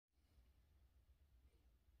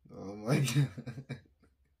my god.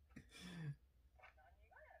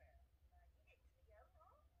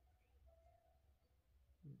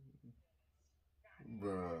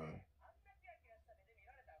 Bruh.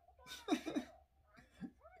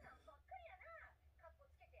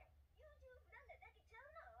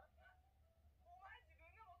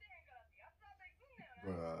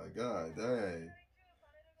 Bruh, god dang.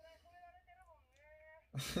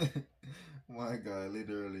 My god,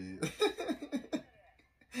 literally.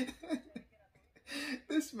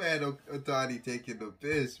 This man Otani taking the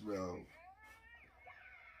piss, bro.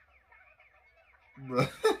 Bro.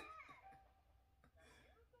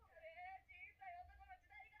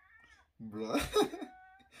 Bro.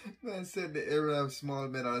 Man said the era of small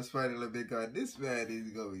men are fighting a big god. This man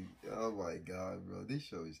is going. Oh my god, bro. This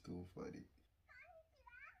show is too funny.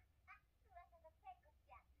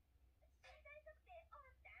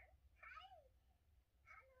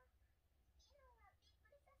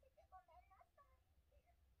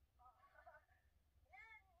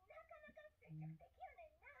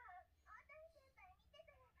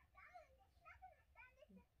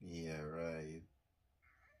 Yeah, right.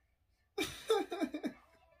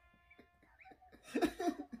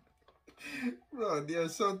 Bro,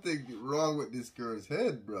 there's something wrong with this girl's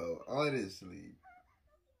head, bro. Honestly.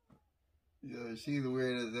 Yo, she's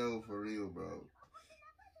weird as hell for real, bro.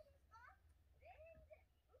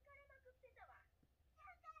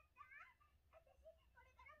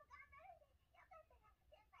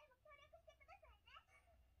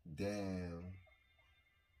 Damn.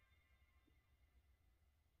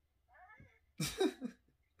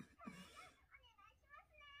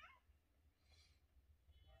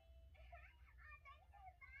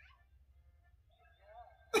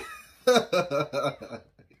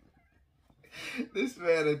 This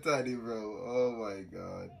man a tiny, bro. Oh my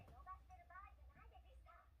god.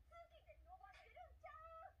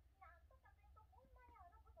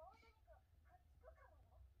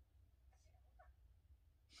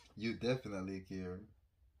 You definitely care.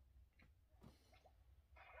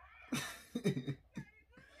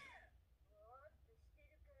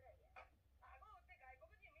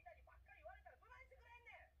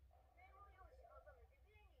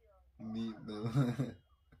 Meet them.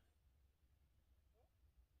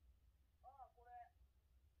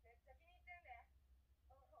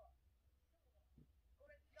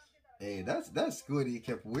 Hey, that's good. He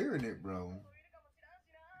kept wearing it, bro.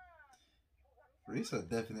 Risa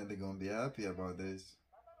definitely gonna be happy about this.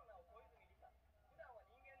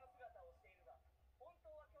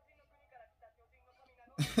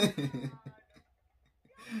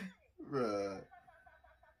 Bruh.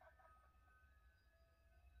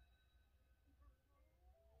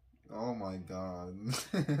 Oh my god.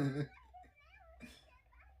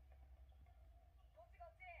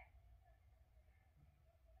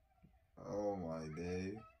 Oh my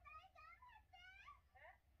day.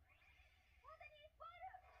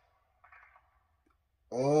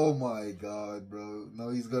 Oh my god, bro. No,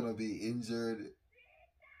 he's gonna be injured.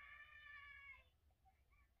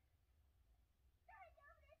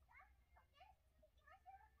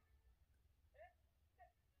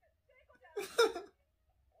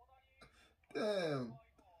 Damn.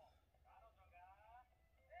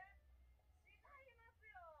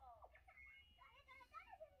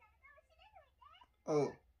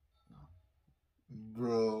 Oh,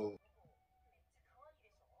 bro.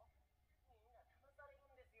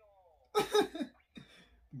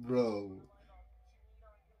 Bro.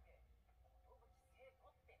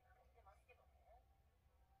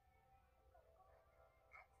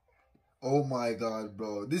 Oh my god,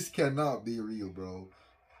 bro. This cannot be real, bro.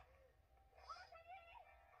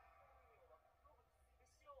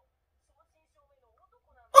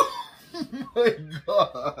 Oh my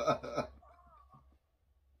god.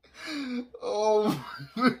 Oh my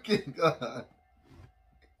freaking god.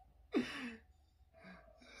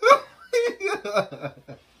 Oh my god.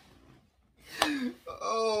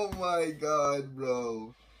 Oh my god,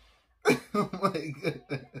 bro. Oh my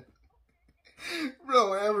god.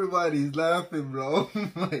 Bro, everybody's laughing, bro.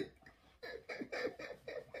 Like,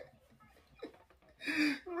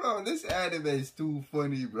 bro, this anime is too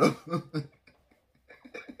funny, bro.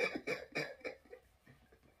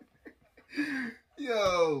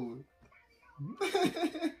 Yo.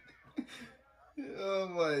 Oh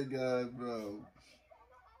my god, bro.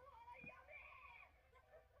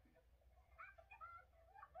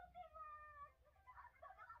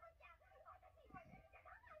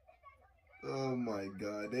 Oh my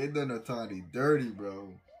god, they done Otani dirty,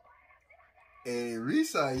 bro. Hey,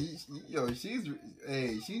 Risa, yo,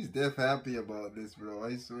 she's deaf happy about this, bro.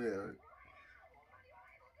 I swear.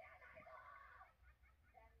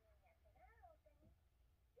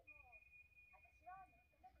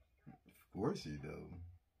 course you do.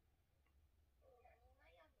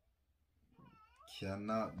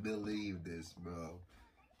 Cannot believe this, bro.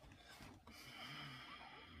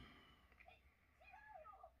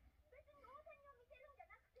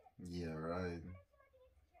 Yeah, right.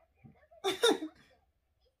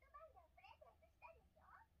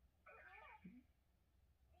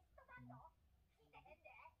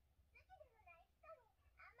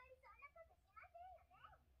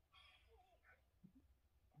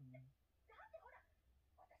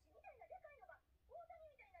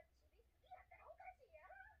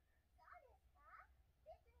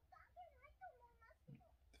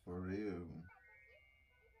 For real.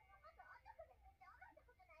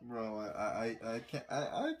 Bro,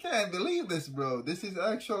 I can't believe this, bro. This is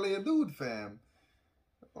actually a dude, fam.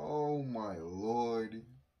 Oh my lord.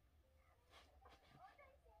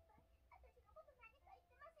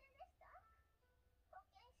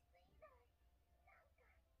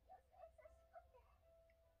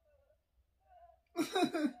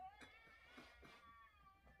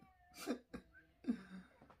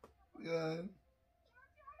 God.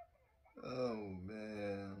 Oh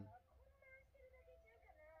man.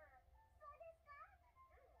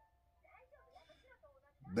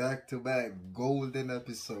 Back to back golden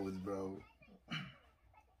episodes, bro.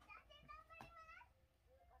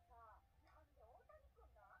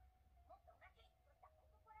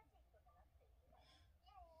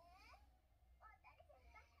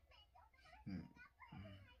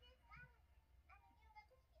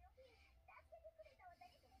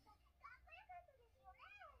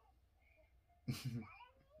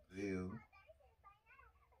 Real.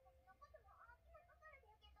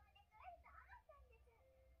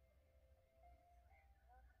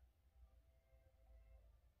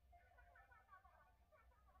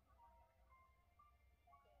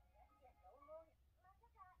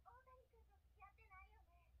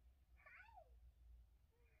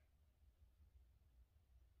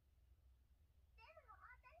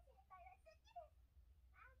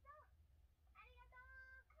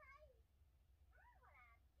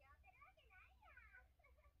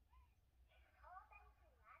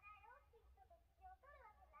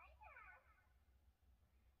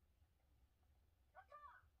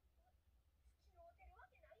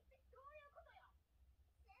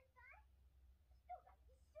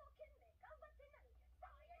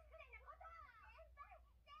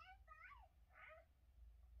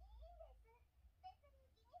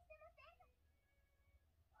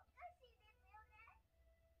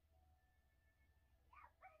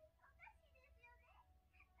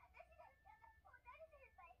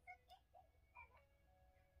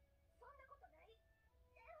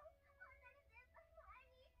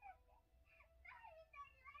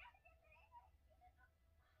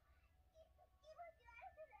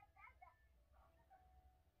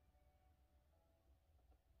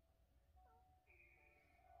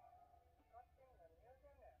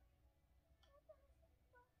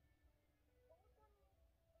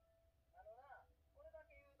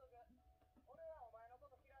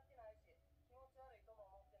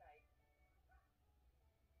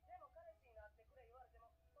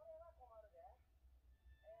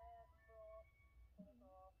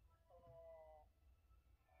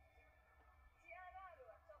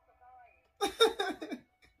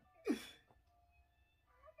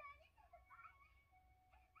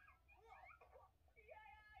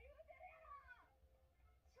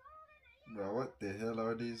 Bro, what the hell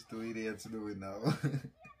are these two idiots doing now?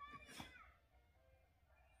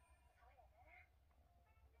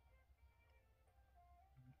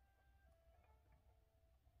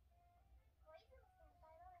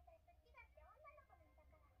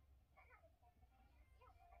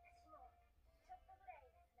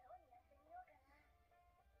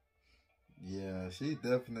 Yeah, she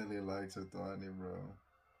definitely likes Otani, bro.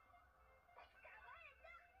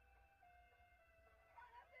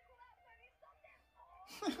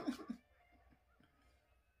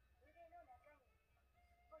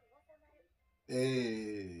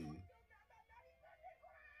 Hey.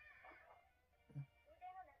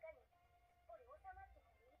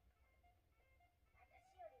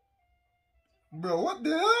 Bro, what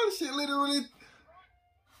the hell? She literally...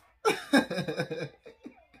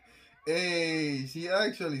 Hey, she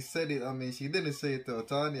actually said it. I mean, she didn't say it to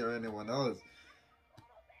Otani or anyone else.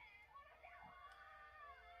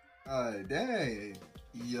 Dang.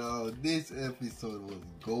 Yo, this episode was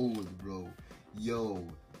gold, bro. Yo,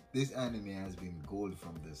 this anime has been gold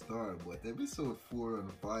from the start, but episode 4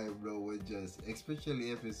 and 5, bro, was just,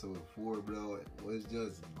 especially episode 4, bro, was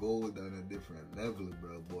just gold on a different level,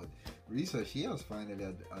 bro. But Risa, she has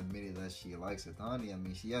finally admitted that she likes Otani. I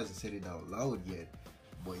mean, she hasn't said it out loud yet,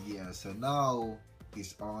 But yeah, so now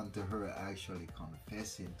it's on to her actually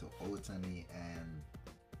confessing to Otani and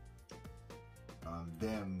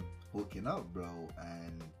them hooking up, bro.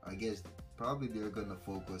 And I guess probably they're gonna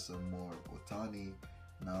focus on more Otani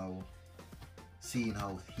now, seeing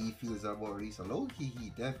how he feels about Risa. Low-key,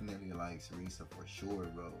 he definitely likes Risa for sure,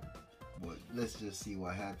 bro. But let's just see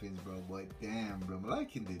what happens, bro. But damn, bro, I'm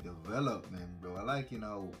liking the development, bro. I like,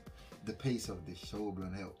 the pace of the show, bro,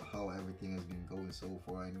 and how everything has been going so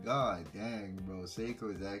far. And god dang, bro,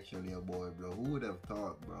 Seiko is actually a boy, bro. Who would have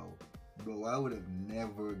thought, bro? Bro, I would have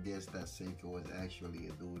never guessed that Seiko was actually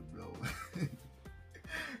a dude, bro.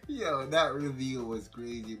 Yo, that reveal was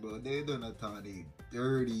crazy, bro. They done Otani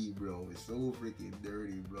dirty, bro. It's so freaking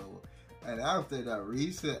dirty, bro. And after that,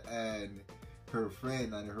 Risa and her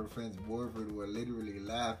friend and her friend's boyfriend were literally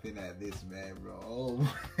laughing at this man, bro. Oh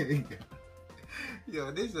my god.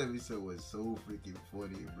 Yo, this episode was so freaking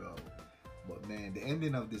funny, bro. But man, the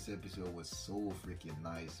ending of this episode was so freaking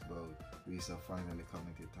nice, bro. Risa finally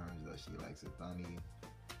coming to terms that she likes Otani.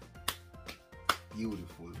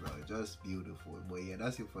 Beautiful, bro. Just beautiful. But yeah,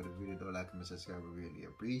 that's it for the video. Don't like, comment, subscribe. I really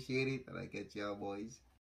appreciate it. And I get y'all boys.